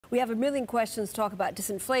We have a million questions, talk about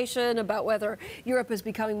disinflation, about whether Europe is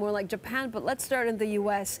becoming more like Japan, but let's start in the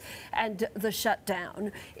US and the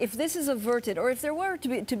shutdown. If this is averted, or if there were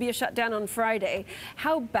to be a shutdown on Friday,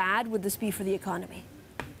 how bad would this be for the economy?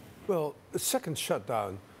 Well, a second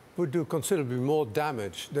shutdown would do considerably more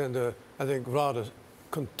damage than the, I think, rather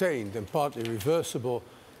contained and partly reversible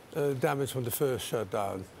damage from the first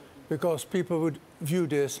shutdown, because people would view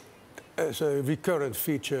this as a recurrent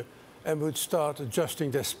feature and would start adjusting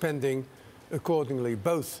their spending accordingly,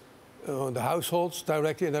 both on the households,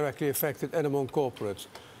 directly and indirectly affected, and among corporates.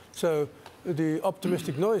 So the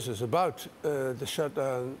optimistic noises about the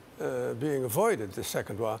shutdown being avoided, the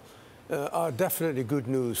second one, are definitely good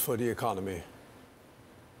news for the economy.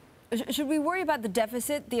 Should we worry about the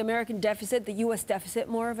deficit, the American deficit, the US deficit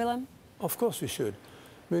more, Willem? Of course we should.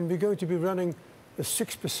 I mean, we're going to be running a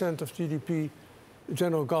 6% of GDP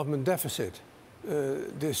general government deficit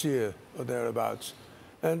this year or thereabouts.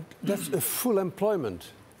 And that's a full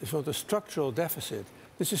employment. It's not a structural deficit.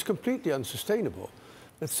 This is completely unsustainable.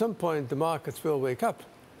 At some point, the markets will wake up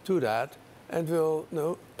to that and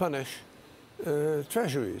will punish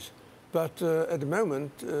treasuries. But at the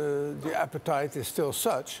moment, the appetite is still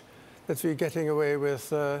such that we're getting away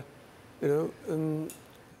with,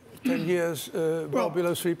 10 years well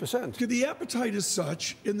below 3%. The appetite is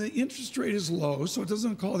such, and the interest rate is low, so it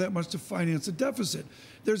doesn't call that much to finance a deficit.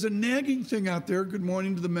 There's a nagging thing out there, good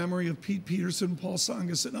morning to the memory of Pete Peterson, Paul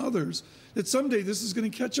Tsongas, and others, that someday this is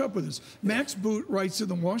going to catch up with us. Max Boot writes in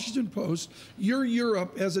the Washington Post, your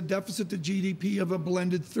Europe has a deficit to GDP of a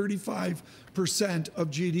blended 35%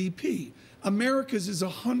 of GDP. America's is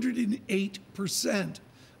 108%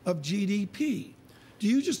 of GDP. Do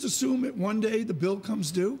you just assume that one day the bill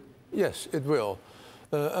comes due? Yes, it will,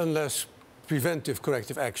 unless preventive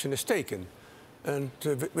corrective action is taken, and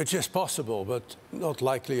which is possible, but not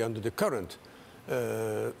likely under the current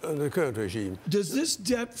regime. Does this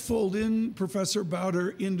debt fold in, Professor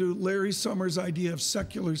Buiter, into Larry Summers' idea of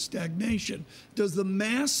secular stagnation? Does the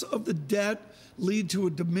mass of the debt lead to a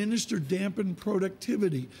diminished or dampened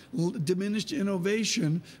productivity, diminished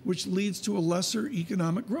innovation, which leads to a lesser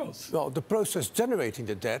economic growth? Well, the process generating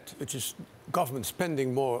the debt, which is government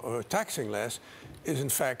spending more or taxing less, is in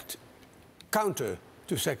fact counter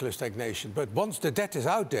to secular stagnation. But once the debt is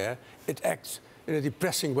out there, it acts in a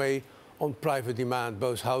depressing way on private demand,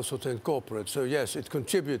 both households and corporate. So yes, it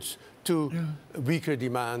contributes to weaker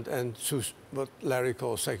demand and to what Larry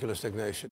calls secular stagnation.